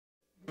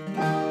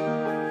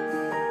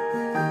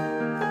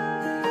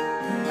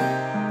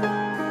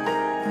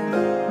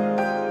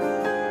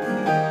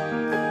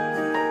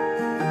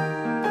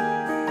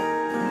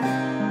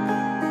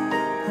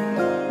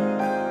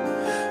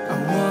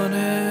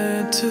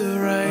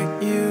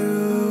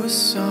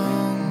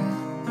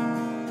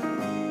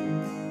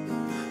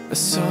a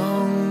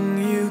song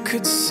you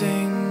could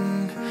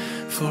sing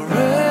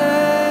forever.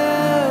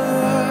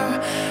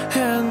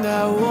 And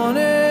I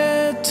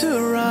wanted to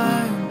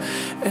rhyme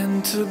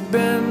and to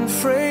bend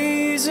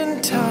phrase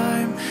and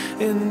time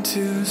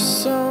into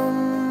something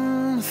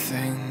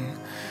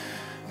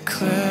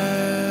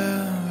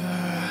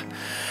clever.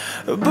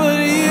 But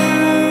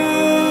you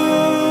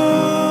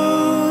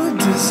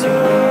deserve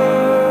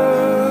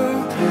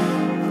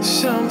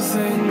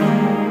something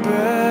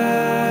better.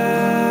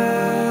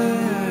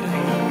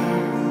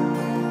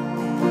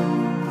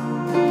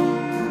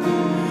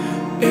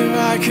 If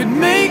I could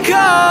make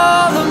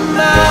all the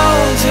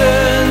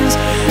mountains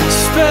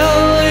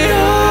spell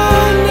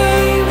your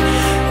name,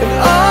 and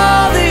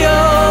all the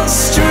old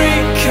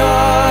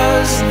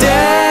streetcars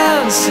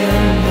dance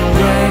in the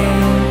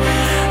rain,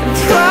 and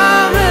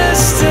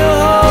promise to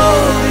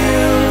hold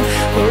you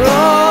for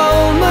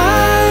all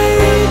my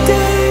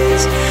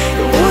days,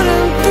 it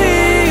wouldn't be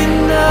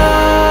enough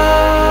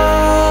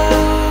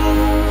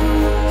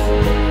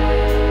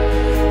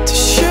to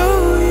show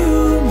you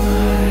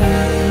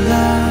my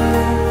love.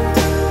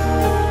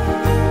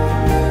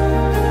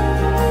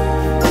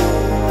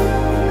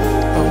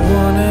 I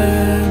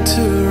wanted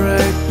to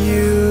write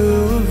you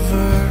a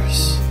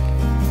verse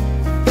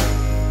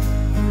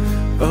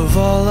of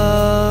all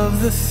of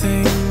the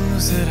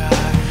things that I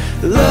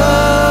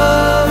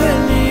love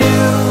in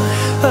you,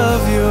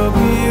 of your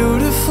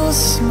beautiful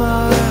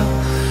smile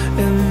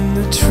and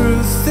the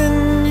truth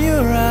in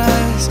your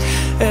eyes,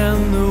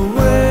 and the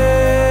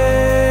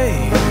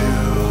way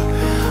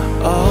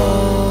you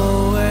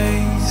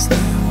always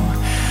knew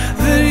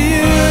that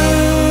you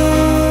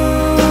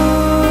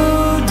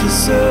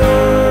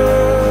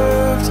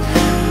deserved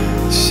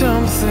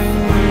something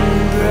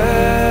better.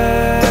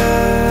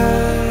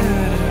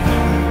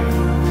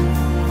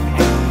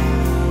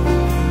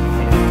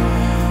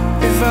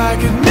 If I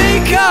could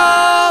make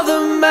all the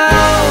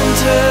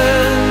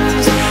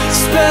mountains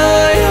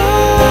spell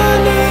your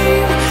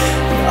name,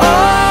 and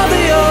all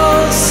the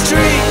old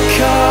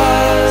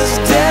streetcars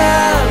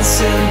dance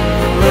in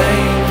the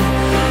rain,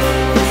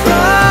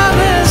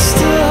 promise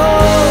to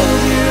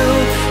hold you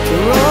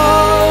for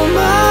all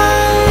my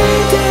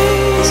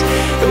days,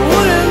 it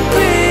wouldn't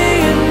be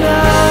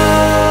enough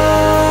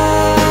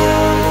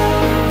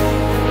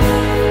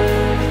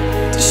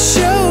to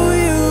show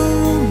you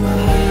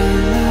my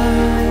love.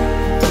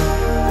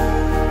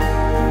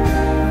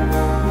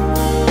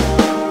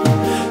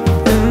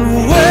 And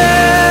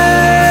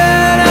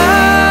when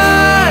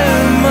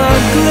I'm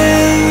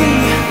ugly,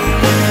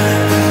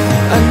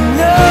 I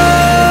know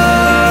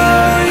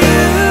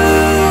you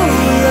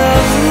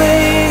love me,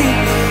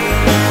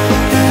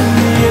 and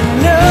you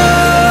know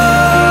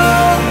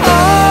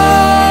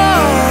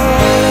all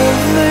of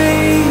me,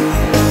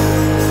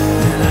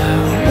 and I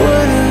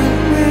wouldn't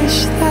wish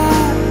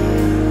that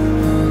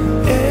on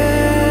anyone.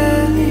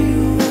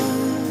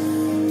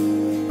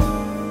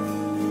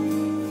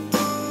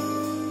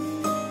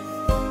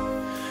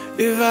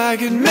 If I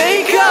could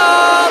make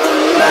all the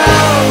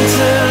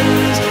mountains